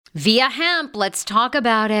Via Hemp, let's talk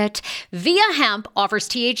about it. Via Hemp offers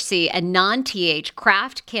THC and non-TH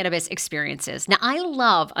craft cannabis experiences. Now, I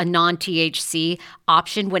love a non-THC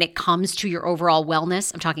option when it comes to your overall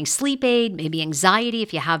wellness. I'm talking sleep aid, maybe anxiety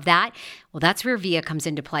if you have that. Well, that's where Via comes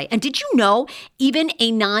into play. And did you know even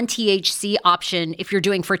a non-THC option, if you're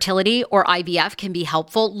doing fertility or IVF, can be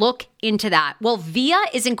helpful? Look into that. Well, Via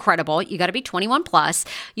is incredible. You got to be 21 plus.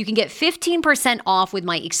 You can get 15% off with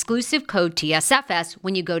my exclusive code TSFS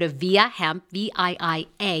when you go to Via Hemp,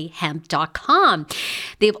 VIIA hemp.com.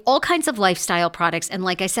 They have all kinds of lifestyle products. And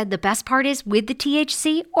like I said, the best part is with the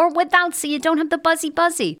THC or without, so you don't have the buzzy.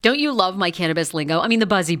 Don't you love my cannabis lingo? I mean, the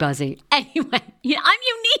buzzy. Anyway, I'm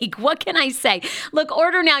unique. What can I say? Look,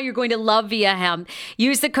 order now. You're going to love Via Hemp.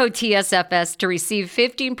 Use the code TSFS to receive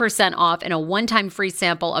 15% off and a one-time free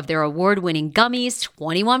sample of their award-winning gummies,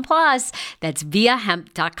 21 plus. That's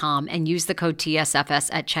viahemp.com, and use the code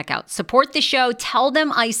TSFS at checkout. Support the show. Tell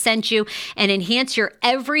them I sent you, and enhance your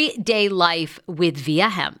everyday life with Via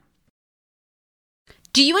Hemp.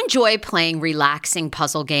 Do you enjoy playing relaxing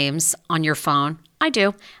puzzle games on your phone? I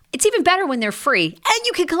do. It's even better when they're free, and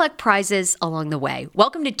you can collect prizes along the way.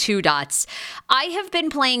 Welcome to Two Dots. I have been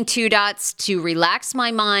playing Two Dots to relax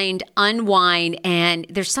my mind, unwind, and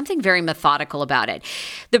there's something very methodical about it.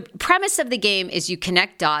 The premise of the game is you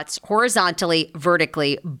connect dots horizontally,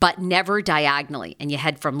 vertically, but never diagonally, and you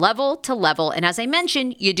head from level to level. And as I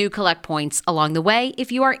mentioned, you do collect points along the way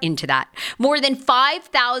if you are into that. More than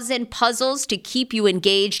 5,000 puzzles to keep you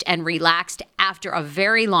engaged and relaxed after a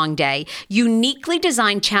very long day. Uniquely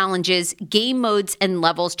designed challenges, game modes, and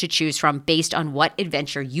levels to choose from based on what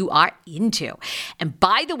adventure you are into. And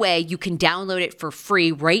by the way, you can download it for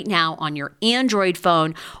free right now on your Android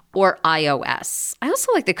phone or iOS. I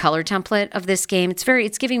also like the color template of this game.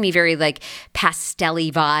 It's giving me very like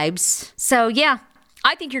pastel-y vibes. So yeah,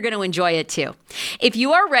 I think you're going to enjoy it too. If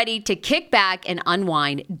you are ready to kick back and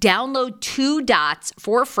unwind, download Two Dots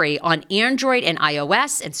for free on Android and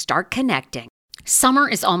iOS and start connecting. Summer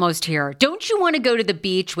is almost here. Don't you want to go to the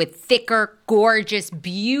beach with thicker, gorgeous,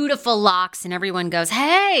 beautiful locks and everyone goes,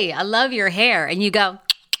 "Hey, I love your hair." And you go,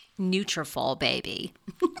 "Nutrafol, baby."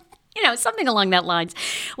 Something along that lines.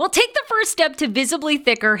 Well, take the first step to visibly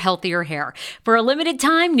thicker, healthier hair. For a limited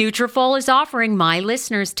time, Nutrafol is offering my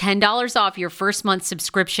listeners $10 off your first month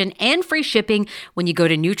subscription and free shipping when you go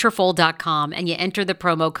to Nutrafol.com and you enter the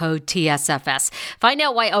promo code TSFS. Find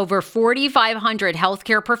out why over 4,500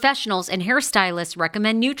 healthcare professionals and hairstylists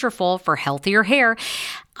recommend Nutrafol for healthier hair.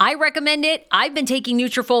 I recommend it. I've been taking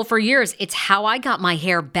Nutrafol for years. It's how I got my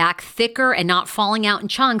hair back thicker and not falling out in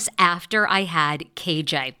chunks after I had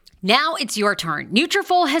KJ. Now it's your turn.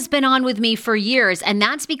 Nutrafol has been on with me for years, and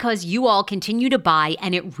that's because you all continue to buy,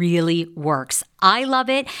 and it really works. I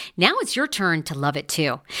love it. Now it's your turn to love it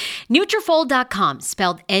too. Nutrafol.com,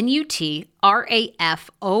 spelled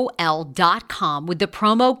Nutrafol.com with the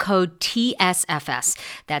promo code TSFS.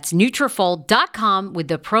 That's Nutrafol.com with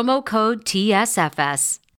the promo code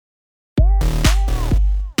TSFS.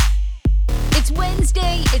 It's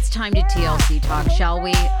Wednesday. It's time to TLC talk, shall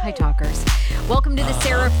we? Hi, talkers. Welcome to the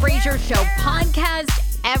Sarah Fraser Show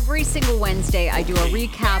podcast. Every single Wednesday, I do a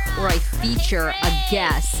recap or I feature a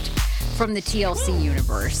guest from the TLC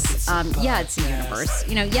universe. It's a universe.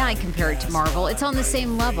 I compare it to Marvel. It's on the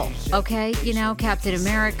same level, okay? Captain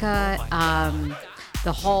America,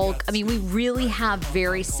 the Hulk. I mean, we really have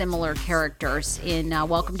very similar characters in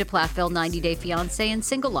Welcome to Plathville, 90 Day Fiancé, and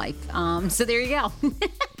Single Life. So there you go.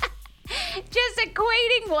 Just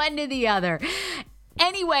equating one to the other.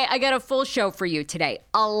 Anyway, I got a full show for you today.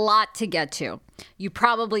 A lot to get to. You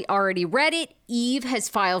probably already read it. Eve has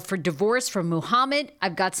filed for divorce from Muhammad.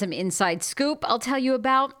 I've got some inside scoop I'll tell you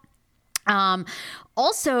about.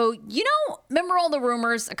 Also, remember all the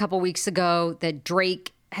rumors a couple weeks ago that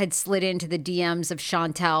Drake had slid into the DMs of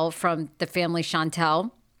Chantel from the family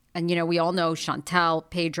Chantel? And, we all know Chantel,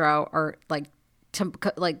 Pedro are like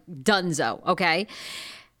dunzo, okay?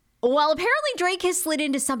 Well, apparently Drake has slid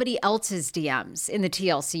into somebody else's DMs in the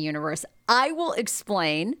TLC universe. I will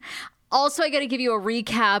explain. Also, I got to give you a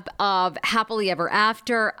recap of Happily Ever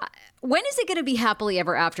After. When is it going to be Happily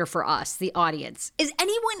Ever After for us, the audience? Is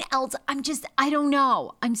anyone else? I don't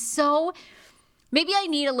know. Maybe I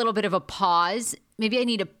need a little bit of a pause. Maybe I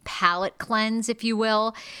need a palate cleanse, if you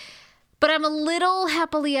will. But I'm a little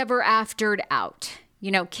Happily Ever Aftered out.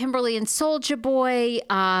 Kimberly and Soulja Boy,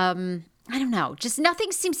 I don't know. Just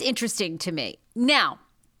nothing seems interesting to me. Now,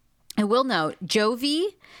 I will note,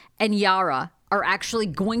 Jovi and Yara are actually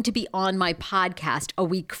going to be on my podcast a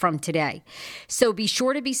week from today. So be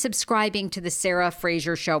sure to be subscribing to the Sarah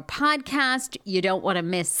Fraser Show podcast. You don't want to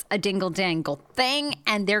miss a dingle dangle thing.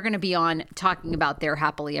 And they're going to be on talking about their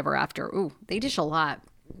happily ever after. Ooh, they dish a lot.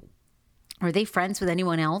 Are they friends with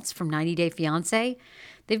anyone else from 90 Day Fiancé?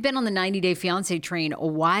 They've been on the 90 Day Fiancé train a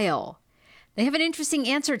while. They have an interesting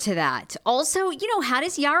answer to that. Also, how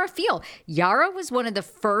does Yara feel? Yara was one of the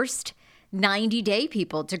first 90-day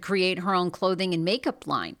people to create her own clothing and makeup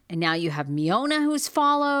line. And now you have Miona who's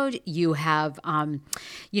followed. You have,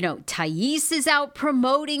 Thais is out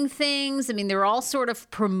promoting things. I mean, they're all sort of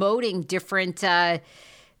promoting different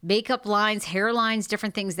makeup lines, hair lines,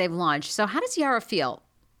 different things they've launched. So how does Yara feel?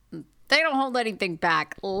 They don't hold anything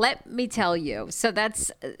back, let me tell you. So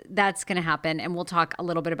that's going to happen. And we'll talk a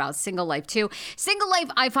little bit about Single Life too. Single Life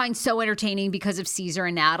I find so entertaining because of Caesar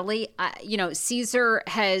and Natalie. Caesar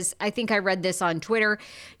has, I think I read this on Twitter,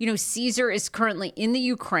 Caesar is currently in the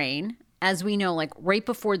Ukraine, as we know, like right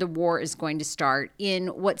before the war is going to start, in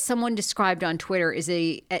what someone described on Twitter is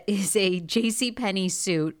a JCPenney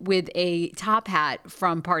suit with a top hat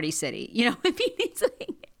from Party City. It's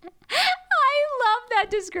like... I love that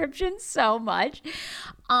description so much.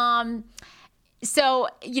 So,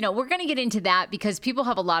 we're going to get into that because people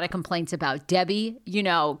have a lot of complaints about Debbie,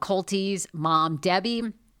 Colty's mom,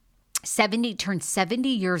 Debbie, turned 70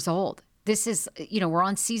 years old. This is, we're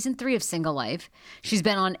on season 3 of Single Life. She's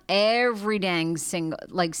been on every dang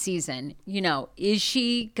season. Is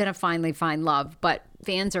she going to finally find love? But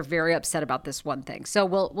fans are very upset about this one thing. So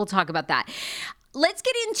we'll talk about that. Let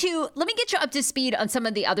me get you up to speed on some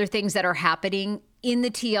of the other things that are happening in the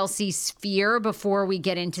TLC sphere before we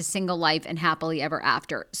get into Single Life and Happily Ever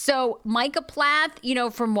After. So Micah Plath,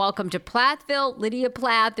 from Welcome to Plathville, Lydia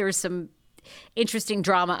Plath, there's some interesting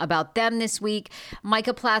drama about them this week.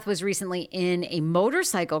 Micah Plath was recently in a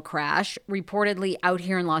motorcycle crash, reportedly out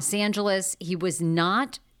here in Los Angeles. He was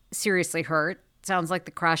not seriously hurt. Sounds like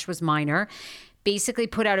the crash was minor. Basically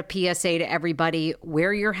put out a PSA to everybody,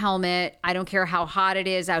 wear your helmet. I don't care how hot it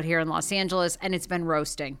is out here in Los Angeles. And it's been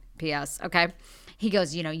roasting, PS, okay? He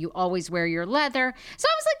goes, you always wear your leather. So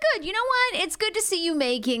I was like, good, you know what? It's good to see you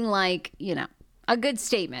making a good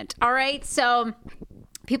statement, all right? So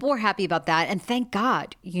people were happy about that. And thank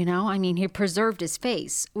God, he preserved his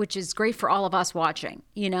face, which is great for all of us watching,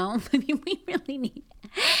 we really need,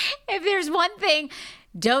 if there's one thing,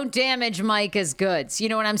 don't damage Micah's goods. You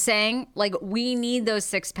know what I'm saying? Like, we need those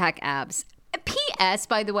 6-pack abs. P.S.,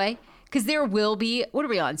 by the way, because there will be, what are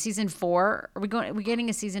we on, season 4? Are we getting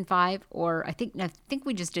a season 5? Or I think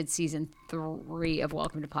we just did season 3 of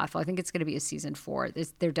Welcome to Plathville. I think it's going to be a season 4.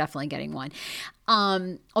 They're definitely getting one.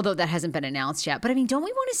 Although that hasn't been announced yet. But don't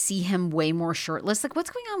we want to see him way more shirtless? Like, what's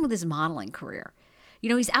going on with his modeling career?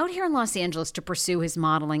 He's out here in Los Angeles to pursue his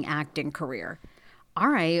modeling acting career. All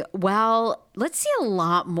right, well, let's see a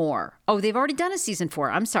lot more. Oh, they've already done a season 4.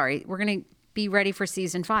 I'm sorry. We're going to be ready for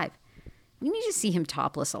season 5. We need to see him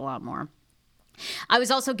topless a lot more. I was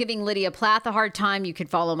also giving Lydia Plath a hard time. You could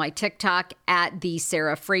follow my TikTok at the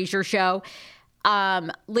Sarah Fraser Show.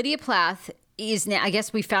 Lydia Plath is now, I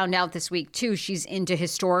guess we found out this week too, she's into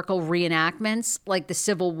historical reenactments, like the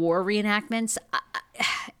Civil War reenactments.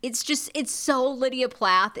 It's so Lydia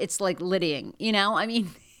Plath. It's like Lydying,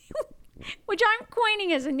 which I'm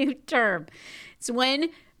coining as a new term. It's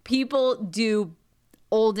when people do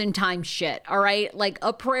olden time shit, all right? Like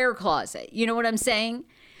a prayer closet. You know what I'm saying?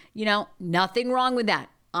 Nothing wrong with that.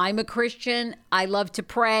 I'm a Christian. I love to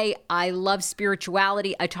pray. I love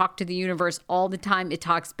spirituality. I talk to the universe all the time. It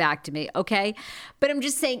talks back to me, okay? But I'm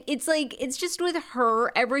just saying, it's just with her,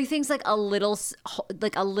 everything's like a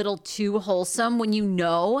little too wholesome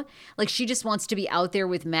when like she just wants to be out there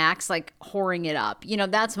with Max, like whoring it up.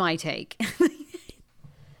 That's my take.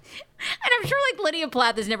 And I'm sure like Lydia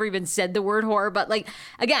Plath has never even said the word whore, but like,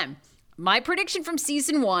 again, my prediction from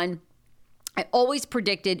season 1, I always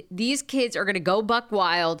predicted these kids are going to go buck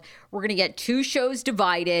wild. We're going to get 2 shows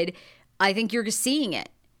divided. I think you're seeing it.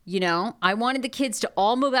 I wanted the kids to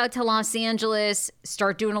all move out to Los Angeles,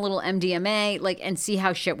 start doing a little MDMA, and see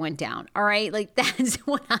how shit went down. All right. Like, that's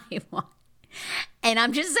what I want. And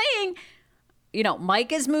I'm just saying,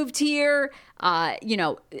 Mike has moved here.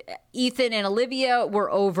 Ethan and Olivia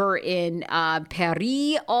were over in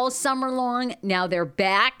Paris all summer long. Now they're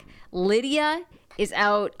back. Lydia is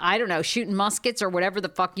out, I don't know, shooting muskets or whatever the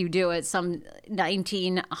fuck you do at some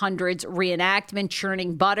 1900s reenactment,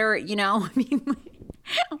 churning butter,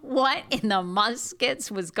 what in the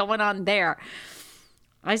muskets was going on there?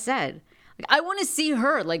 I said, I want to see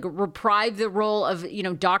her, reprise the role of,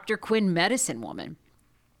 Dr. Quinn, medicine woman.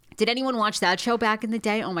 Did anyone watch that show back in the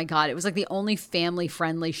day? Oh my God. It was like the only family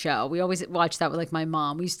friendly show. We always watched that with like my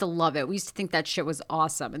mom. We used to love it. We used to think that shit was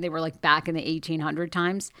awesome. And they were like back in the 1800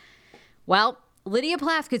 times. Well, Lydia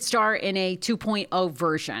Plath could star in a 2.0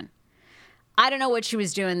 version. I don't know what she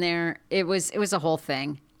was doing there. It was a whole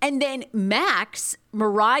thing. And then Max,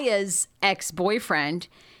 Mariah's ex-boyfriend,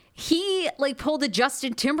 he like pulled a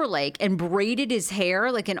Justin Timberlake and braided his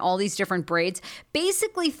hair like in all these different braids.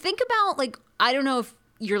 Basically, think about like, I don't know if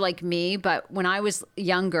you're like me, but when I was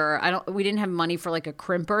younger, we didn't have money for like a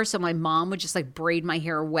crimper. So my mom would just like braid my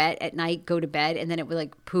hair wet at night, go to bed, and then it would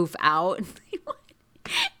like poof out. It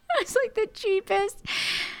was like the cheapest.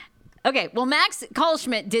 Okay, well, Max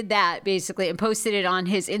Kalschmidt did that basically and posted it on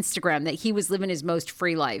his Instagram that he was living his most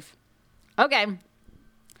free life. Okay.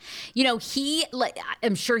 You know,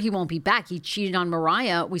 I'm sure he won't be back. He cheated on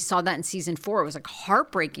Mariah. We saw that in season 4. It was like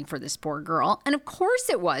heartbreaking for this poor girl. And of course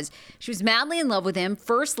it was. She was madly in love with him.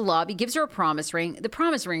 First love. He gives her a promise ring. The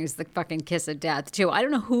promise ring is the fucking kiss of death, too. I don't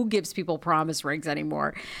know who gives people promise rings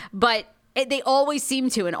anymore. But they always seem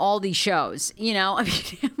to in all these shows. You know, I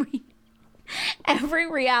mean, every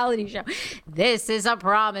reality show. This is a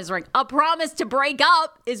promise ring. A promise to break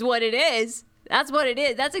up is what it is. That's what it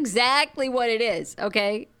is. That's exactly what it is.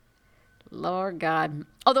 Okay. Lord God.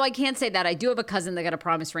 Although I can't say that. I do have a cousin that got a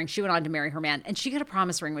promise ring. She went on to marry her man, and she got a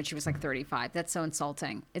promise ring when she was like 35. That's so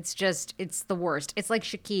insulting. It's the worst. It's like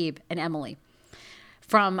Shakib and Emily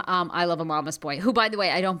from I Love a Mama's Boy, who, by the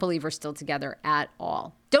way, I don't believe are still together at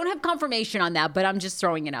all. Don't have confirmation on that, but I'm just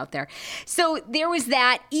throwing it out there. So there was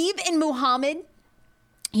that. Eve and Muhammad.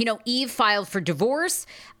 You know, Eve filed for divorce.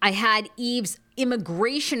 I had Eve's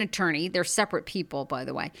immigration attorney. They're separate people, by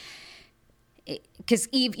the way. Because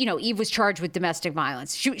Eve was charged with domestic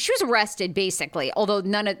violence. She was arrested, basically, although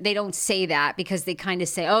they don't say that because they kind of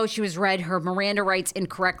say, oh, she was read her Miranda rights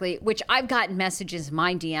incorrectly, which I've gotten messages in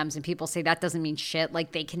my DMs and people say that doesn't mean shit.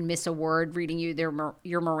 Like they can miss a word reading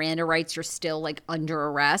your Miranda rights. You're still like under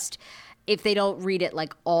arrest. If they don't read it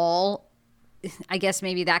like all, I guess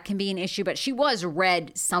maybe that can be an issue, but she was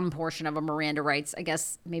read some portion of a Miranda rights. I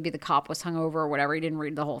guess maybe the cop was hungover or whatever. He didn't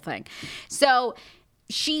read the whole thing. So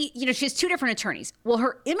she has 2 different attorneys. Well,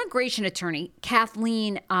 her immigration attorney,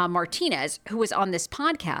 Kathleen Martinez, who was on this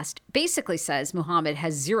podcast, basically says Muhammad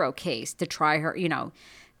has 0 case to try her,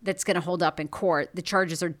 that's going to hold up in court. The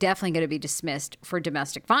charges are definitely going to be dismissed for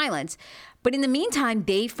domestic violence. But in the meantime,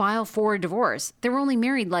 they file for a divorce. They were only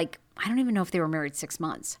married I don't even know if they were married 6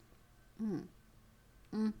 months.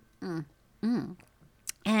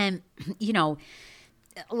 And,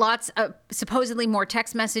 lots of supposedly more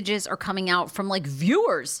text messages are coming out from like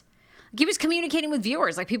viewers. Like he was communicating with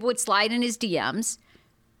viewers. Like people would slide in his DMs.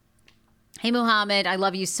 Hey, Muhammad, I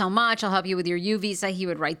love you so much. I'll help you with your U visa. He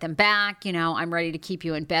would write them back. I'm ready to keep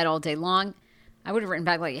you in bed all day long. I would have written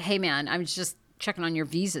back like, hey, man, I'm just checking on your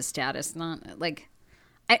visa status. Not like,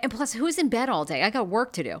 and plus, who's in bed all day? I got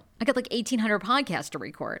work to do. I got like 1,800 podcasts to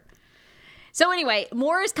record. So anyway,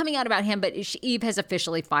 more is coming out about him, but Eve has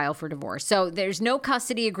officially filed for divorce. So there's no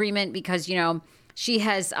custody agreement because, she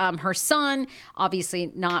has her son,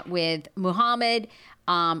 obviously not with Muhammad.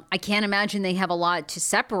 I can't imagine they have a lot to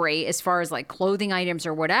separate as far as like clothing items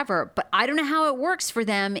or whatever, but I don't know how it works for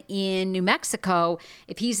them in New Mexico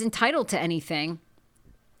if he's entitled to anything.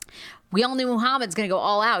 We all knew Muhammad's going to go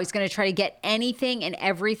all out. He's going to try to get anything and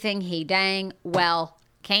everything he dang well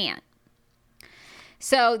can.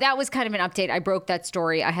 So that was kind of an update. I broke that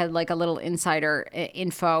story. I had like a little insider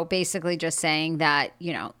info, basically just saying that,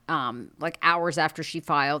 like hours after she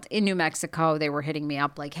filed in New Mexico, they were hitting me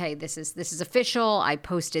up like, hey, this is official. I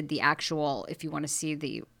posted the actual, if you want to see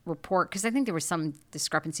the report, because I think there was some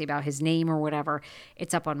discrepancy about his name or whatever.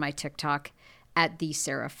 It's up on my TikTok at The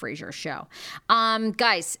Sarah Fraser Show.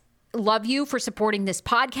 Guys, love you for supporting this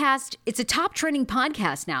podcast. It's a top trending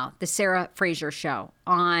podcast now, The Sarah Fraser Show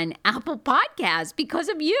on Apple Podcasts because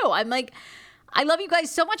of you. I'm like, I love you guys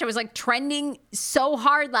so much. I was like trending so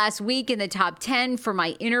hard last week in the top 10 for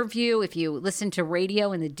my interview. If you listen to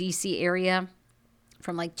radio in the DC area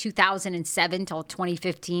from like 2007 till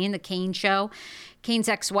 2015, the Kane Show. Kane's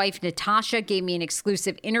ex-wife, Natasha, gave me an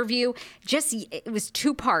exclusive interview. It was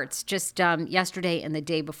 2 parts, just yesterday and the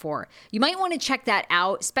day before. You might want to check that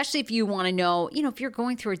out, especially if you want to know, if you're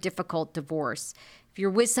going through a difficult divorce, if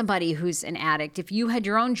you're with somebody who's an addict, if you had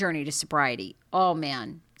your own journey to sobriety. Oh,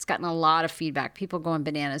 man. It's gotten a lot of feedback. People going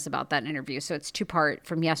bananas about that interview. So it's 2-part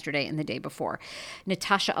from yesterday and the day before.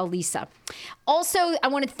 Natasha Alisa. Also, I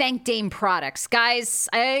want to thank Dame Products. Guys,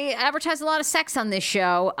 I advertise a lot of sex on this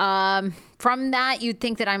show. From that, you'd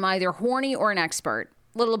think that I'm either horny or an expert.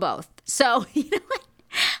 A little of both. So, you know what?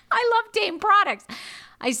 I love Dame Products.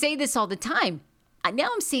 I say this all the time. Now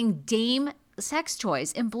I'm seeing Dame sex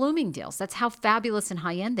toys in Bloomingdale's. That's how fabulous and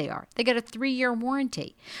high-end they are. They got a 3-year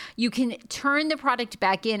warranty. You can turn the product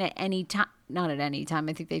back in at any time. Not at any time.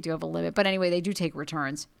 I think they do have a limit. But anyway, they do take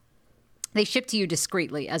returns. They ship to you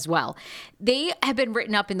discreetly as well. They have been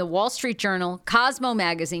written up in the Wall Street Journal, Cosmo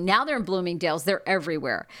Magazine. Now they're in Bloomingdale's. They're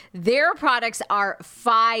everywhere. Their products are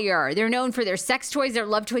fire. They're known for their sex toys, their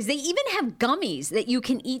love toys. They even have gummies that you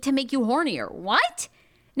can eat to make you hornier. What?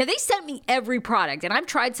 Now, they sent me every product, and I've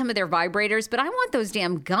tried some of their vibrators, but I want those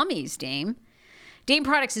damn gummies, Dame. Dame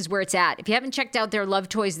Products is where it's at. If you haven't checked out their love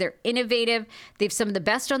toys, they're innovative. They have some of the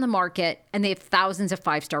best on the market, and they have thousands of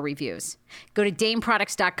 5-star reviews. Go to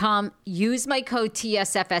dameproducts.com, use my code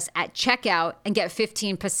TSFS at checkout, and get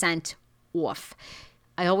 15% off.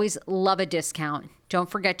 I always love a discount. Don't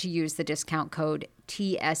forget to use the discount code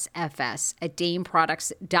TSFS at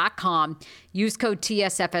dameproducts.com. Use code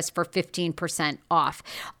TSFS for 15% off.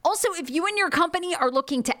 Also, if you and your company are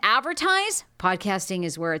looking to advertise, podcasting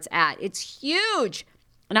is where it's at. It's huge.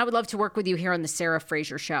 And I would love to work with you here on the Sarah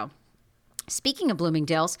Fraser Show. Speaking of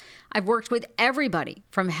Bloomingdale's, I've worked with everybody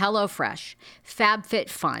from HelloFresh,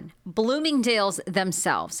 FabFitFun, Bloomingdale's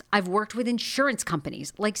themselves. I've worked with insurance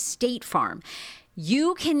companies like State Farm.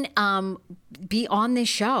 You can be on this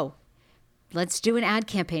show. Let's do an ad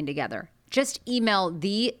campaign together. Just email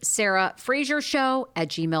the Sarah Fraser Show at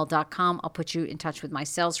gmail.com. I'll put you in touch with my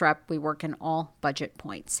sales rep. We work in all budget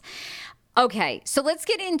points. Okay, so let's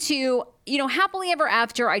get into, happily ever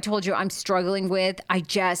after. I told you I'm struggling with.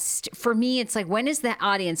 For me, it's like, when is the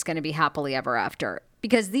audience going to be happily ever after?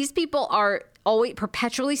 Because these people are always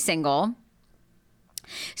perpetually single.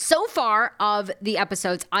 So far of the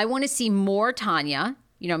episodes, I want to see more Tanya.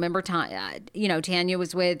 Remember Tanya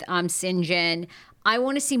was with Sinjin. I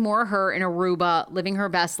want to see more of her in Aruba, living her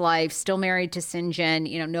best life, still married to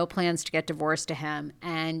Sinjin, no plans to get divorced to him.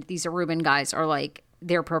 And these Aruban guys are like,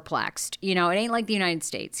 they're perplexed. It ain't like the United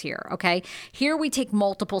States here, okay? Here we take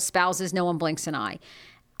multiple spouses. No one blinks an eye.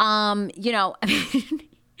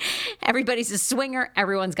 Everybody's a swinger.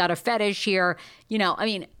 Everyone's got a fetish here.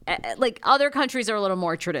 Like other countries are a little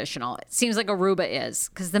more traditional. It seems like Aruba is,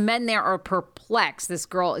 because the men there are perplexed. This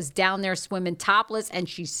girl is down there swimming topless, and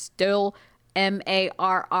she's still married.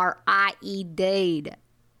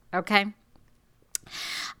 Okay?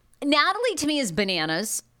 Natalie, to me, is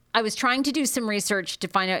bananas. I was trying to do some research to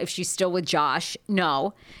find out if she's still with Josh.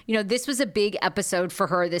 No. This was a big episode for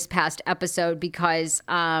her, this past episode, because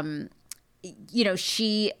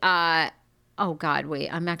she, oh God, wait,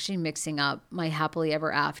 I'm actually mixing up my happily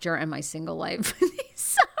ever after and my single life.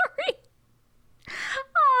 Sorry.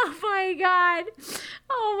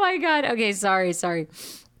 Oh my God. Okay. Sorry.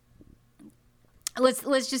 Let's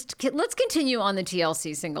continue on the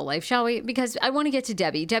TLC single life, shall we? Because I want to get to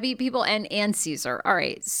Debbie people and Caesar. All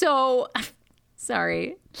right. So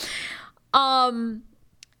sorry.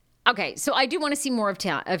 Okay. So I do want to see more of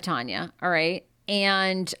Tanya. All right.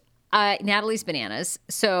 And Natalie's bananas.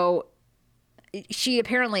 So she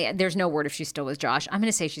apparently, there's no word if she's still with Josh. I'm going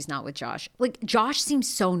to say she's not with Josh. Like, Josh seems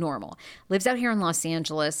so normal. Lives out here in Los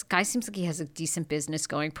Angeles. Guy seems like he has a decent business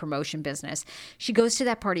going, promotion business. She goes to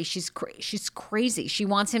that party. She's crazy. She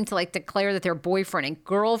wants him to declare that they're boyfriend and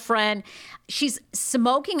girlfriend. She's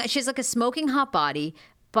smoking. She's like a smoking hot body.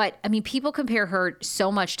 But I mean, people compare her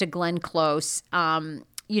so much to Glenn Close, in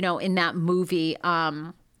that movie,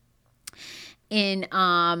 oh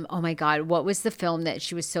my God, what was the film that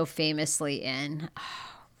she was so famously in?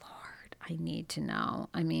 Oh Lord, I need to know.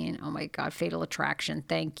 I mean, oh my God, Fatal Attraction.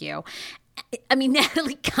 Thank you. I mean,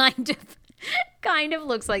 Natalie kind of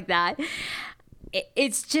looks like that.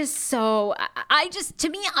 It's just so, to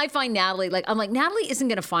me, I find Natalie, Natalie isn't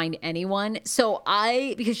going to find anyone.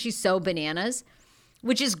 Because she's so bananas,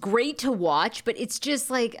 which is great to watch, but it's just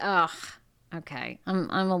like, ugh, okay. I'm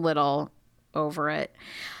a little over it.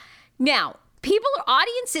 Now,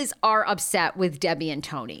 audiences are upset with Debbie and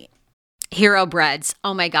Tony. Hero Breads.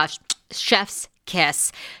 Oh my gosh. Chef's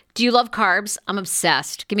kiss. Do you love carbs? I'm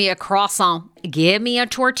obsessed. Give me a croissant. Give me a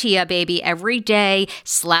tortilla, baby, every day,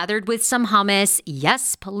 slathered with some hummus.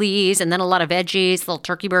 Yes, please. And then a lot of veggies, a little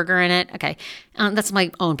turkey burger in it. Okay. That's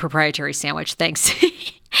my own proprietary sandwich. Thanks.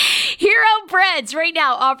 Hero Breads right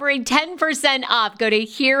now offering 10% off. Go to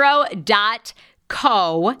hero.co.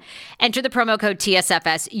 Enter the promo code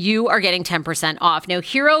TSFS. You are getting 10% off. Now,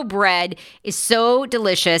 Hero Bread is so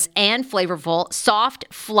delicious and flavorful, soft,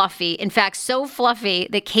 fluffy. In fact, so fluffy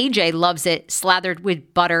that KJ loves it slathered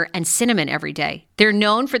with butter and cinnamon every day. They're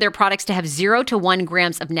known for their products to have 0 to 1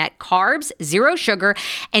 grams of net carbs, 0 sugar,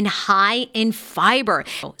 and high in fiber.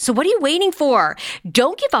 So what are you waiting for?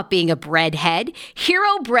 Don't give up being a breadhead.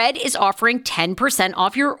 Hero Bread is offering 10%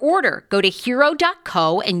 off your order. Go to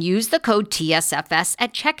hero.co and use the code TSFS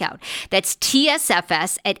at checkout. That's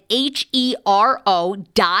TSFS at HERO.CO.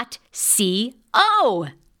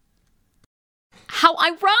 How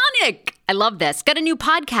ironic. I love this. Got a new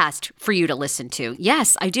podcast for you to listen to.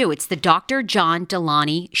 Yes, I do. It's the Dr. John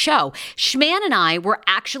Delaney Show. Schman and I were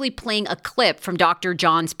actually playing a clip from Dr.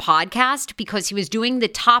 John's podcast because he was doing the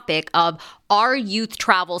topic of are youth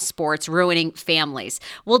travel sports ruining families?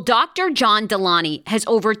 Well, Dr. John Delaney has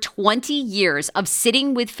over 20 years of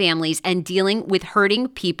sitting with families and dealing with hurting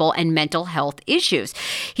people and mental health issues.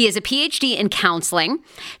 He has a PhD in counseling.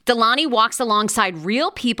 Delaney walks alongside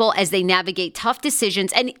real people as they navigate tough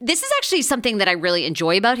decisions. And this is actually something that I really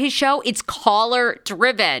enjoy about his show. It's caller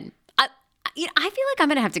driven. I feel like I'm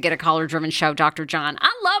going to have to get a caller-driven show, Dr. John.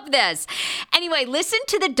 I love this. Anyway, listen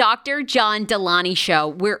to the Dr. John Delaney Show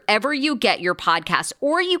wherever you get your podcast,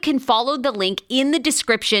 or you can follow the link in the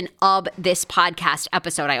description of this podcast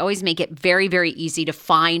episode. I always make it very, very easy to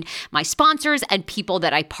find my sponsors and people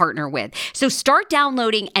that I partner with. So start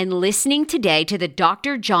downloading and listening today to the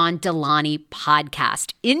Dr. John Delaney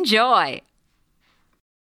podcast. Enjoy.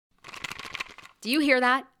 Do you hear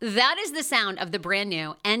that? That is the sound of the brand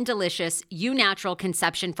new and delicious Eu Natural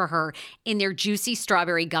Conception for Her in their juicy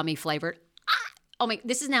strawberry gummy flavored. Oh my,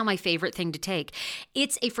 this is now my favorite thing to take.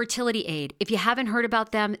 It's a fertility aid. If you haven't heard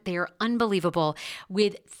about them, they are unbelievable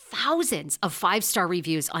with thousands of 5-star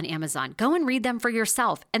reviews on Amazon. Go and read them for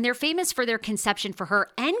yourself. And they're famous for their Conception for Her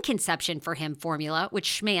and Conception for Him formula, which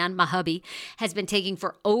Schman, my hubby, has been taking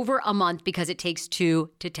for over a month because it takes 2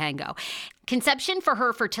 to tango. Conception for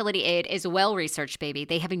Her fertility aid is a well-researched baby.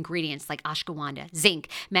 They have ingredients like ashwagandha, zinc,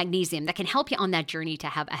 magnesium that can help you on that journey to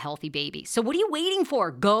have a healthy baby. So what are you waiting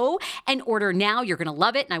for? Go and order now. You're going to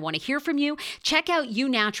love it, and I want to hear from you. Check out Eu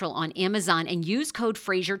Natural on Amazon and use code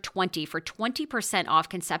Fraser20 for 20% off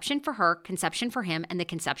Conception for Her, Conception for Him, and the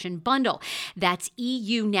Conception Bundle. That's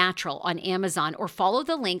EU Natural on Amazon, or follow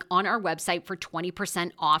the link on our website for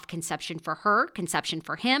 20% off Conception for Her, Conception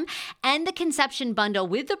for Him, and the Conception Bundle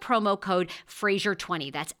with the promo code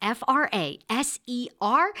Fraser20. That's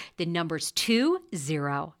Fraser, the numbers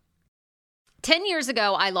 20. 10 years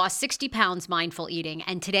ago, I lost 60 pounds mindful eating,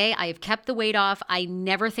 and today I have kept the weight off. I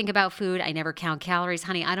never think about food. I never count calories.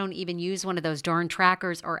 Honey, I don't even use one of those darn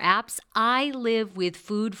trackers or apps. I live with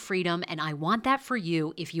food freedom, and I want that for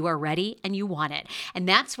you if you are ready and you want it. And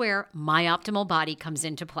that's where My Optimal Body comes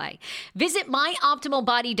into play. Visit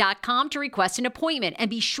myoptimalbody.com to request an appointment, and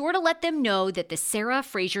be sure to let them know that the Sarah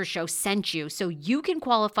Fraser Show sent you so you can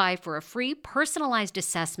qualify for a free personalized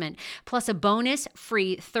assessment plus a bonus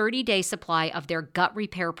free 30-day supply of their gut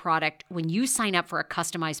repair product when you sign up for a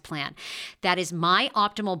customized plan. That is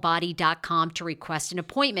myoptimalbody.com to request an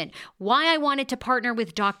appointment. Why I wanted to partner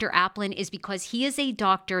with Dr. Applin is because he is a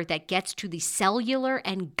doctor that gets to the cellular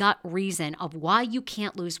and gut reason of why you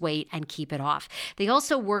can't lose weight and keep it off. They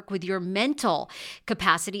also work with your mental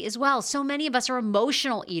capacity as well. So many of us are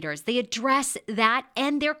emotional eaters. They address that,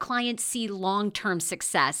 and their clients see long-term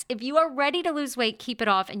success. If you are ready to lose weight, keep it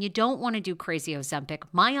off, and you don't want to do crazy Ozempic,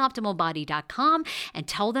 myoptimalbody.com, and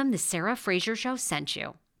tell them the Sarah Fraser Show sent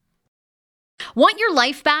you. Want your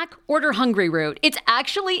life back? Order Hungry Root. It's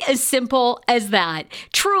actually as simple as that.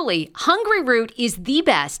 Truly, Hungry Root is the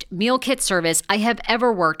best meal kit service I have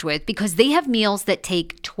ever worked with because they have meals that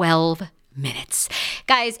take 12 minutes.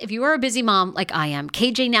 Guys, if you are a busy mom like I am,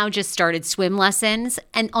 KJ now just started swim lessons.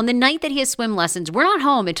 And on the night that he has swim lessons, we're not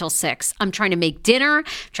home until 6. I'm trying to make dinner,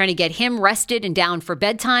 trying to get him rested and down for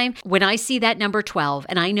bedtime. When I see that number 12,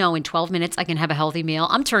 and I know in 12 minutes I can have a healthy meal,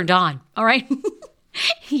 I'm turned on. All right.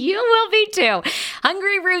 You will be too.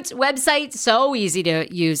 Hungry Root's website, so easy to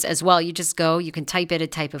use as well. You just go, you can type in a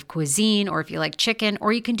type of cuisine, or if you like chicken,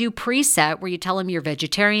 or you can do preset where you tell them you're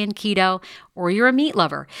vegetarian, keto, or you're a meat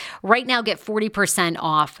lover. Right now, get 40%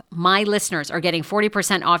 off. My listeners are getting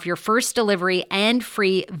 40% off your first delivery and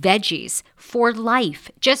free veggies for life.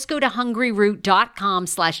 Just go to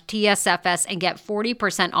hungryroot.com/TSFS and get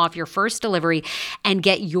 40% off your first delivery and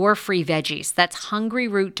get your free veggies. That's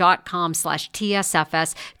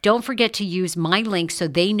hungryroot.com/TSFS. Don't forget to use my link so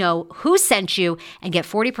they know who sent you and get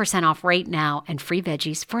 40% off right now and free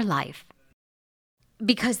veggies for life.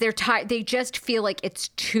 Because they're tired, they just feel like it's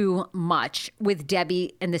too much with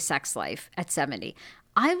Debbie and the sex life at 70.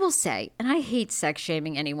 I will say, and I hate sex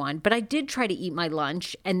shaming anyone, but I did try to eat my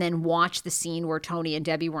lunch and then watch the scene where Tony and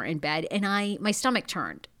Debbie were in bed, and my stomach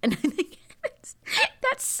turned. And I think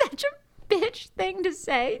that's such a bitch thing to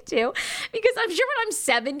say too, because I'm sure when I'm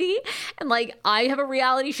 70 and like I have a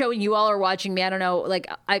reality show and you all are watching me, I don't know, like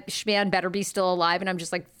Schman better be still alive and I'm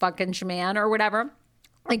just like fucking Schman or whatever.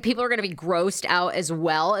 Like people are going to be grossed out as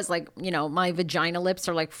well as like, you know, my vagina lips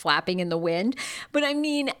are like flapping in the wind. But I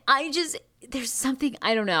mean, there's something,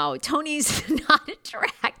 I don't know. Tony's not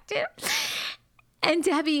attractive. And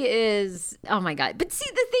Debbie is, oh my God. But see,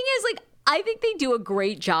 the thing is like, I think they do a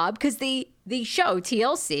great job because they show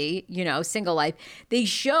TLC, you know, Single Life. They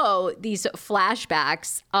show these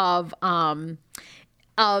flashbacks of,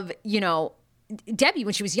 you know, Debbie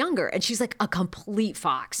when she was younger, and she's like a complete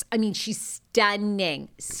fox. I mean, she's stunning.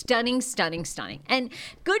 And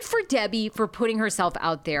good for Debbie for putting herself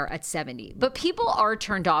out there at 70. But people are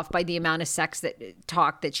turned off by the amount of sex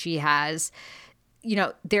talk that she has, you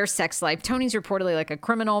know, their sex life. Tony's reportedly like a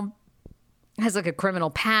criminal, has like a criminal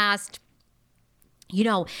past, you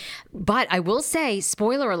know, but I will say,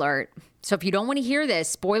 spoiler alert. So if you don't want to hear this,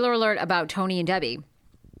 spoiler alert about Tony and Debbie,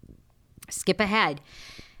 skip ahead.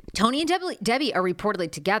 Tony and Debbie are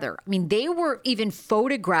reportedly together. I mean, they were even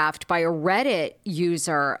photographed by a Reddit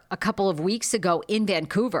user a couple of weeks ago in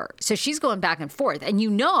Vancouver. So she's going back and forth. And you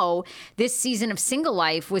know, this season of Single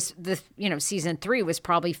Life was season 3 was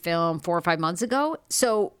probably filmed 4 or 5 months ago.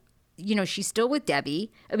 So, you know, she's still with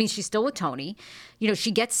Debbie. I mean, she's still with Tony. You know,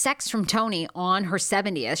 she gets sex from Tony on her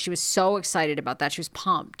 70th. She was so excited about that. She was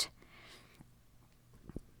pumped.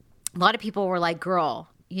 A lot of people were like, girl,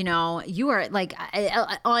 you know, you are like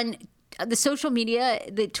on the social media,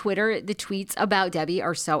 the Twitter, the tweets about Debbie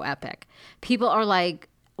are so epic. People are like,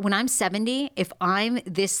 when I'm 70, if I'm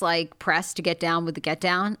this like pressed to get down with the get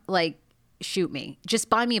down, like shoot me, just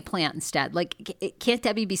buy me a plant instead. Like, can't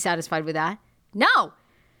Debbie be satisfied with that? No,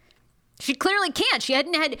 she clearly can't. She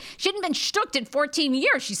hadn't been shooked in 14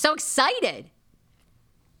 years. She's so excited.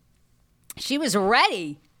 She was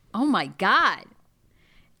ready. Oh my God.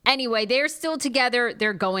 Anyway, they're still together.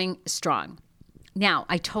 They're going strong. Now,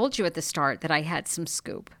 I told you at the start that I had some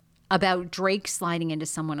scoop about Drake sliding into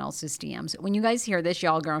someone else's DMs. When you guys hear this,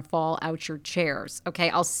 y'all are going to fall out your chairs. Okay,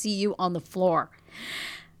 I'll see you on the floor.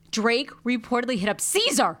 Drake reportedly hit up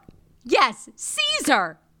Caesar. Yes,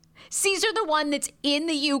 Caesar. Caesar, the one that's in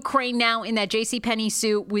the Ukraine now in that JCPenney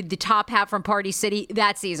suit with the top hat from Party City.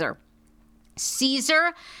 That's Caesar.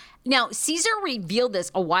 Now, Caesar revealed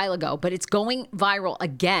this a while ago, but it's going viral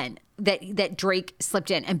again that Drake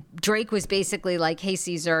slipped in. And Drake was basically like, hey,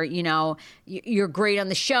 Caesar, you know, you're great on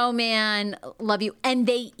the show, man. Love you. And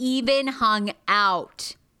they even hung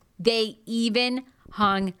out. And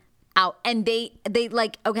they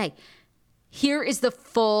like, okay, here is the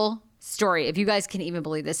full story, if you guys can even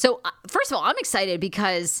believe this. So first of all, I'm excited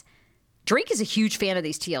because Drake is a huge fan of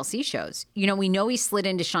these TLC shows. You know, we know he slid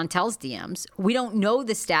into Chantel's DMs. We don't know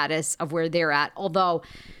the status of where they're at, although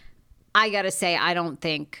I got to say, I don't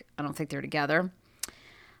think they're together.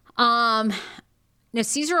 Now,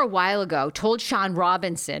 Caesar a while ago told Sean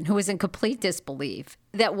Robinson, who was in complete disbelief,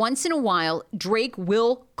 that once in a while, Drake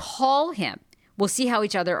will call him. We'll see how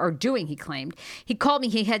each other are doing, he claimed. He called me.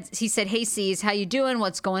 He said, hey, C's, how you doing?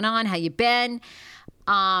 What's going on? How you been?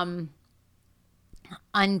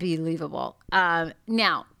 Unbelievable.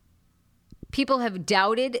 Now, people have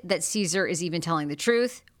doubted that Caesar is even telling the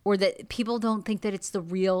truth, or that people don't think that it's the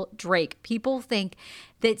real Drake. People think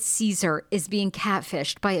that Caesar is being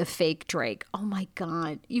catfished by a fake Drake. Oh my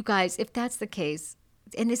God. You guys, if that's the case,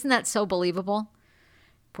 and isn't that so believable?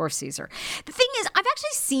 Poor Caesar. The thing is, I've actually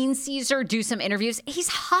seen Caesar do some interviews. He's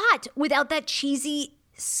hot without that cheesy,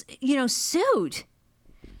 you know, suit.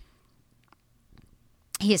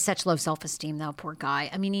 He has such low self-esteem, though, poor guy.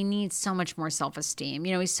 I mean, he needs so much more self-esteem.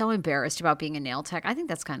 You know, he's so embarrassed about being a nail tech. I think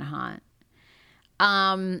that's kind of hot.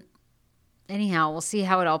 Anyhow, we'll see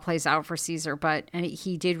how it all plays out for Caesar. But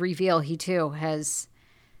he did reveal he too has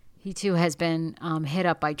been hit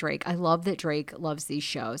up by Drake. I love that Drake loves these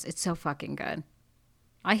shows. It's so fucking good.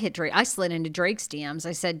 I slid into Drake's DMs.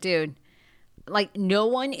 I said, dude, like no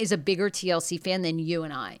one is a bigger TLC fan than you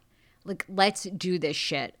and I. Like, let's do this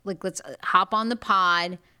shit. Like, let's hop on the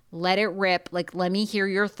pod, let it rip. Like, let me hear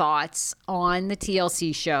your thoughts on the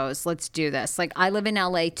TLC shows. Let's do this. Like, I live in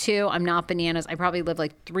LA too. I'm not bananas. I probably live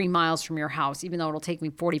like 3 miles from your house, even though it'll take me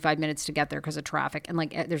 45 minutes to get there because of traffic. And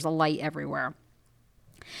like, there's a light everywhere.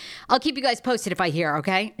 I'll keep you guys posted if I hear,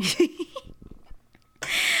 okay?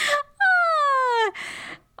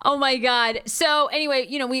 Oh my God. So anyway,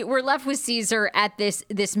 you know, we're left with Caesar at this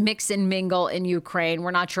mix and mingle in Ukraine. We're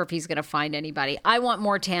not sure if he's going to find anybody. I want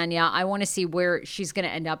more Tanya. I want to see where she's going to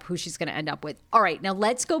end up, who she's going to end up with. All right, now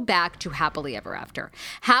let's go back to Happily Ever After.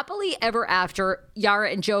 Happily Ever After, Yara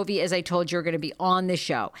and Jovi, as I told you, are going to be on the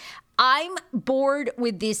show. I'm bored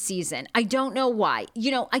with this season. I don't know why.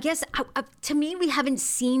 I guess to me, we haven't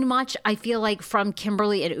seen much, I feel like, from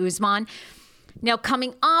Kimberly and Usman. Now,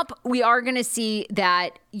 coming up, we are going to see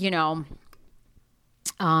that, in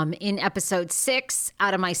episode 6,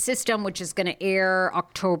 Out of My System, which is going to air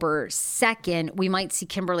October 2nd, we might see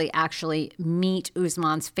Kimberly actually meet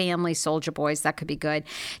Usman's family, Soulja Boys. That could be good.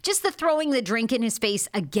 Just the throwing the drink in his face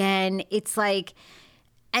again. It's like...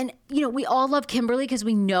 And, we all love Kimberly because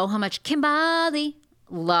we know how much Kimberly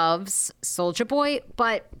loves Soulja Boy,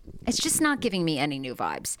 but it's just not giving me any new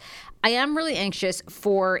vibes. I am really anxious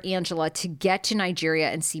for Angela to get to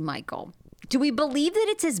Nigeria and see Michael. Do we believe that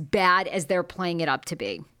it's as bad as they're playing it up to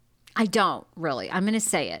be? I don't, really. I'm going to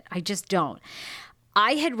say it. I just don't.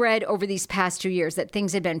 I had read over these past 2 years that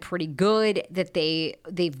things had been pretty good, that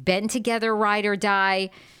they've been together, ride or die.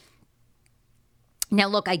 Now,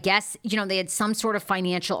 look, I guess, they had some sort of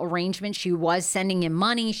financial arrangement. She was sending him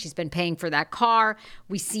money. She's been paying for that car.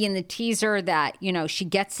 We see in the teaser that, she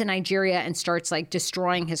gets to Nigeria and starts like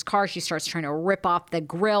destroying his car. She starts trying to rip off the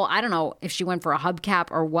grill. I don't know if she went for a hubcap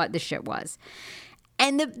or what the shit was.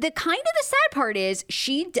 And the kind of the sad part is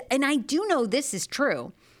and I do know this is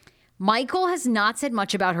true, Michael has not said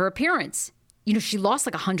much about her appearance. She lost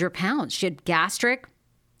like 100 pounds. She had gastric.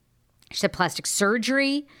 She had plastic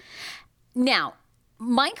surgery. Now,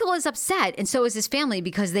 Michael is upset, and so is his family,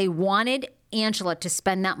 because they wanted Angela to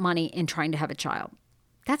spend that money in trying to have a child.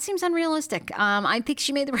 That seems unrealistic. I think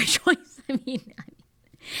she made the right choice.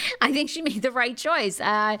 I think she made the right choice.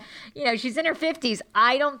 She's in her 50s.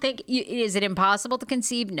 I don't think, is it impossible to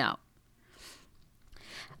conceive? No.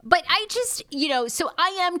 But I just, so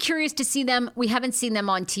I am curious to see them. We haven't seen them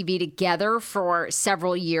on TV together for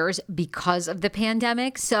several years because of the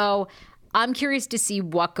pandemic. So I'm curious to see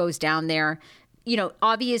what goes down there.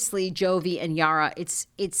 Obviously, Jovi and Yara, it's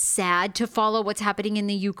sad to follow what's happening in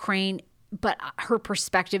the Ukraine, but her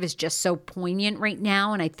perspective is just so poignant right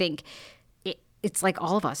now. And I think it's like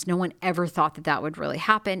all of us. No one ever thought that would really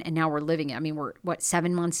happen. And now we're living it. I mean, we're,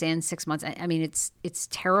 7 months in, 6 months? I mean, it's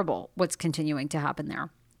terrible what's continuing to happen there.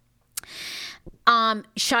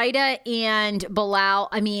 Shida and Bilal,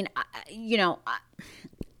 I mean,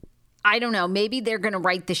 I don't know. Maybe they're going to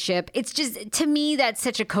right the ship. It's just, to me, that's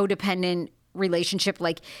such a codependent relationship.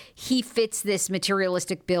 Like, he fits this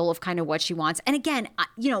materialistic bill of kind of what she wants. And again,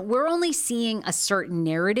 we're only seeing a certain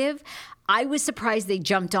narrative. I was surprised they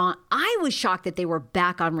jumped on. I was shocked that they were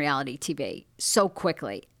back on reality TV so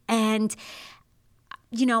quickly. And,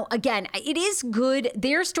 again, it is good.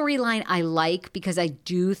 Their storyline I like, because I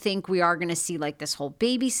do think we are going to see like this whole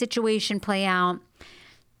baby situation play out.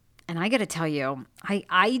 And I got to tell you,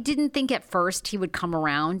 I didn't think at first he would come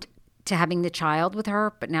around to having the child with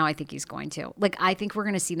her, but now I think he's going to. Like, I think we're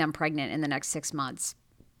going to see them pregnant in the next 6 months.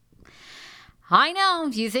 I know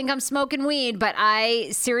you think I'm smoking weed, but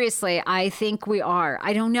I think we are.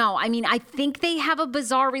 I don't know. I mean, I think they have a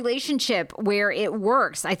bizarre relationship where it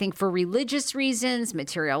works. I think for religious reasons,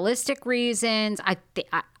 materialistic reasons. I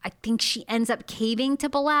think she ends up caving to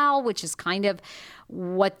Bilal, which is kind of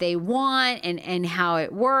what they want and how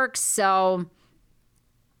it works. So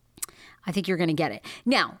I think you're going to get it.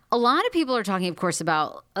 Now, a lot of people are talking, of course,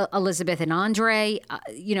 about Elizabeth and Andre.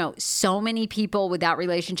 So many people with that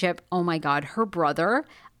relationship. Oh, my God. Her brother,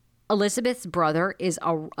 Elizabeth's brother, is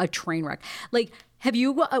a train wreck. Like, have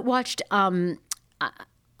you watched oh,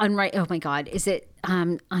 my God. Is it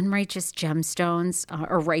Unrighteous Gemstones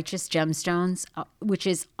or Righteous Gemstones, which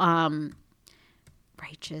is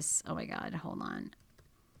righteous. Oh, my God. Hold on.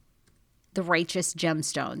 The Righteous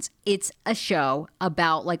Gemstones. It's a show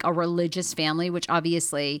about like a religious family, which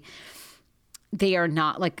obviously they are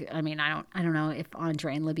not. Like, I mean, I don't know if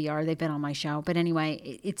Andre and Libby are. They've been on my show, but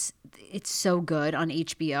anyway, it's so good on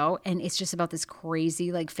HBO, and it's just about this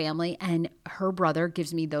crazy like family. And her brother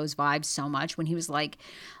gives me those vibes so much when he was like,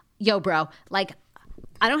 "Yo, bro, like,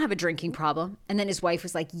 I don't have a drinking problem." And then his wife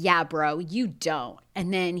was like, "Yeah, bro, you don't."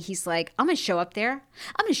 And then he's like, "I'm going to show up there.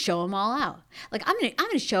 I'm going to show them all out. Like, I'm going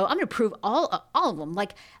to prove all of them.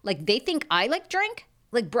 Like they think I like drink.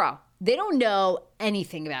 Like, bro, they don't know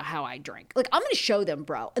anything about how I drink. Like, I'm going to show them,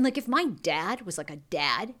 bro." And like, if my dad was like a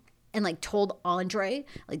dad and like told Andre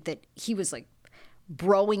like that he was like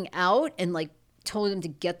broing out and like told him to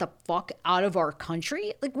get the fuck out of our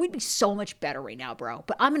country, like, we'd be so much better right now, bro.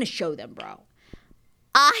 But I'm going to show them, bro.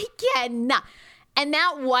 I cannot. And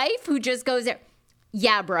that wife who just goes there,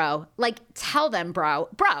 "Yeah, bro, like, tell them, bro,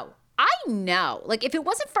 I know, like, if it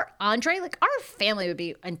wasn't for Andre, like, our family would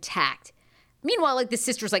be intact." Meanwhile, like, the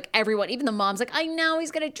sisters, like, everyone, even the mom's like, "I know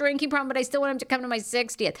he's got a drinking problem, but I still want him to come to my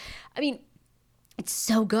 60th. I mean, it's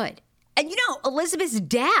so good. And Elizabeth's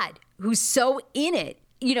dad, who's so in it,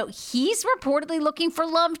 he's reportedly looking for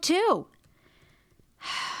love too.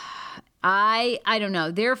 I don't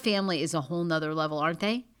know. Their family is a whole nother level, aren't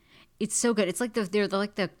they? It's so good. It's like they're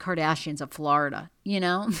like the Kardashians of Florida, And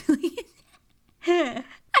I'm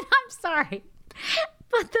sorry,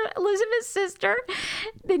 but the Elizabeth's sister,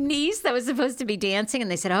 the niece that was supposed to be dancing, and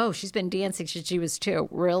they said, oh, she's been dancing since she was 2.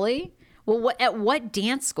 Really? Well, at what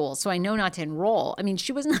dance school? So I know not to enroll. I mean,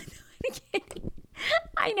 she was not kidding.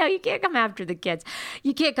 I know, you can't come after the kids.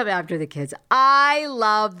 You can't come after the kids. I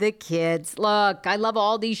love the kids. Look, I love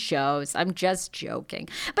all these shows. I'm just joking.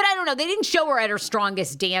 But I don't know. They didn't show her at her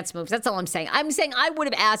strongest dance moves. That's all I'm saying. I'm saying I would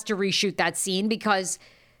have asked to reshoot that scene because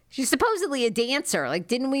she's supposedly a dancer. Like,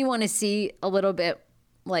 didn't we want to see a little bit,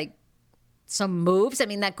 like, some moves? I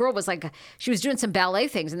mean, that girl was like, she was doing some ballet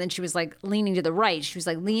things, and then she was like leaning to the right. She was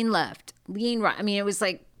like, lean left, lean right. I mean, it was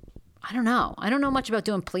like, I don't know. I don't know much about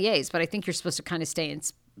doing pliés, but I think you're supposed to kind of stay in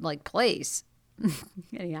like place.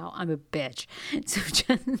 Anyhow, I'm a bitch. So just,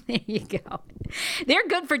 there you go. They're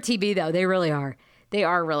good for TV though. They really are. They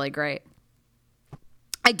are really great.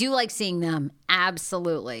 I do like seeing them.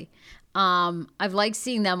 Absolutely. I've liked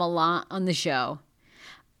seeing them a lot on the show.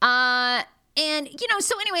 And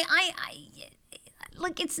so anyway, I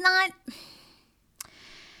like, it's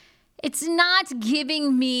not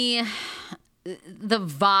giving me the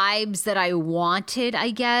vibes that I wanted,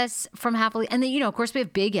 I guess, from Happily. And then, of course, we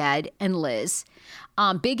have Big Ed and Liz.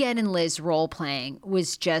 Big Ed and Liz role playing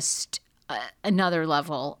was just another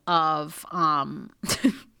level of,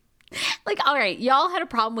 like, all right, y'all had a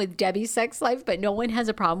problem with Debbie's sex life, but no one has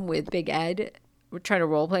a problem with Big Ed. We're trying to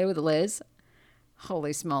role play with Liz.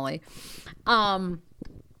 Holy smoly.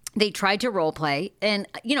 They tried to role play, and,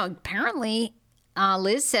 apparently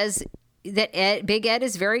Liz says that Big Ed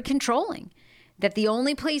is very controlling. That the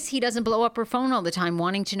only place he doesn't blow up her phone all the time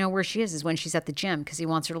wanting to know where she is when she's at the gym because he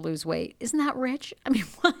wants her to lose weight. Isn't that rich? I mean,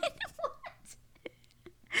 what? And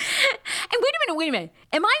wait a minute.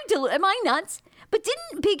 Am I nuts? But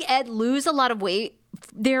didn't Big Ed lose a lot of weight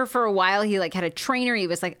there for a while? He like had a trainer. He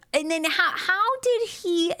was like, and then how did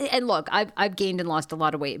he? And look, I've gained and lost a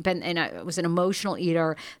lot of weight, and I was an emotional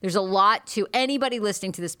eater. There's a lot to anybody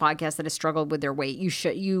listening to this podcast that has struggled with their weight.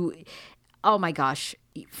 Oh my gosh.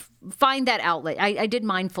 Find that outlet. I did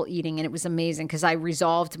mindful eating, and it was amazing because I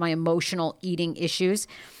resolved my emotional eating issues.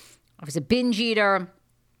 I was a binge eater,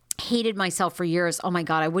 hated myself for years. Oh my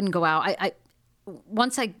God, I wouldn't go out.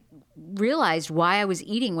 Once I realized why I was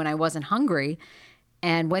eating when I wasn't hungry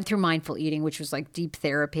and went through mindful eating, which was like deep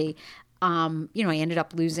therapy, I ended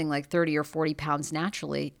up losing like 30 or 40 pounds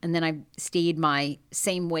naturally. And then I stayed my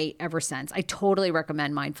same weight ever since. I totally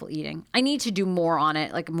recommend mindful eating. I need to do more on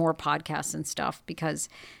it, like more podcasts and stuff, because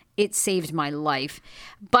it saved my life.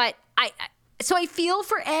 But so I feel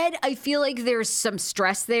for Ed. I feel like there's some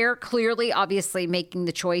stress there. Clearly, obviously, making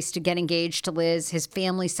the choice to get engaged to Liz. His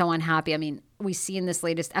family's so unhappy. I mean, we see in this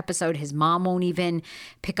latest episode, his mom won't even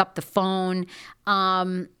pick up the phone.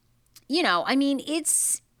 I mean,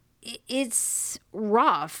 it's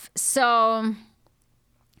rough. So,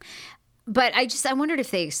 but I wondered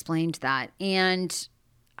if they explained that. And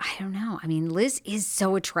I don't know. I mean, Liz is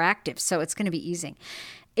so attractive, so it's going to be easy.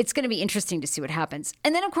 It's going to be interesting to see what happens.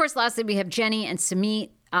 And then, of course, lastly, we have Jenny and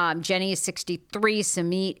Samit. Jenny is 63.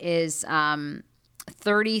 Samit is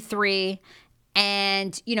 33.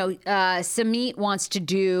 And, Samit wants to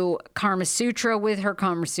do Karma Sutra with her,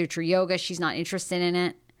 Karma Sutra yoga. She's not interested in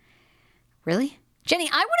it. Really? Jenny,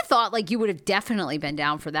 I would have thought like you would have definitely been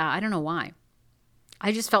down for that. I don't know why.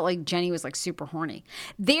 I just felt like Jenny was like super horny.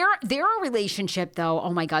 Their relationship though,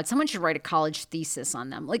 oh my God, someone should write a college thesis on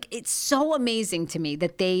them. Like, it's so amazing to me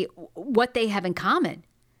that what they have in common.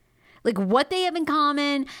 Like what they have in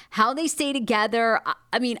common, how they stay together.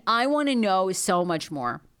 I mean, I want to know so much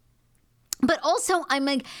more. But also I'm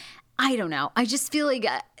like, I don't know. I just feel like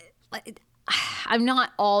I'm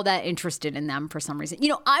not all that interested in them for some reason.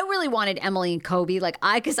 I really wanted Emily and Kobe,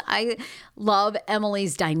 because I love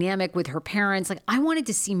Emily's dynamic with her parents. Like, I wanted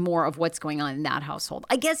to see more of what's going on in that household.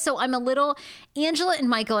 I guess so. I'm a little Angela and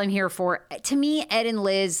Michael I'm here for. To me, Ed and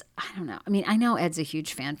Liz, I don't know. I mean, I know Ed's a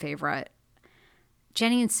huge fan favorite.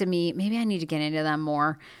 Jenny and Samit, maybe I need to get into them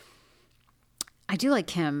more. I do like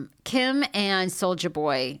Kim. Kim and Soulja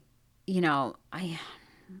Boy, I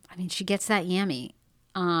mean, she gets that yummy.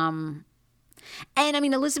 And I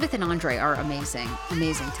mean, Elizabeth and Andre are amazing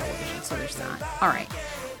television. So there's that. All right.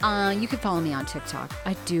 You can follow me on TikTok.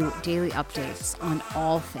 I do daily updates on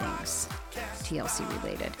all things TLC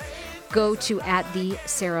related. Go to @the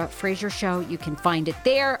Sarah Fraser Show. You can find it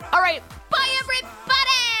there. All right. Bye.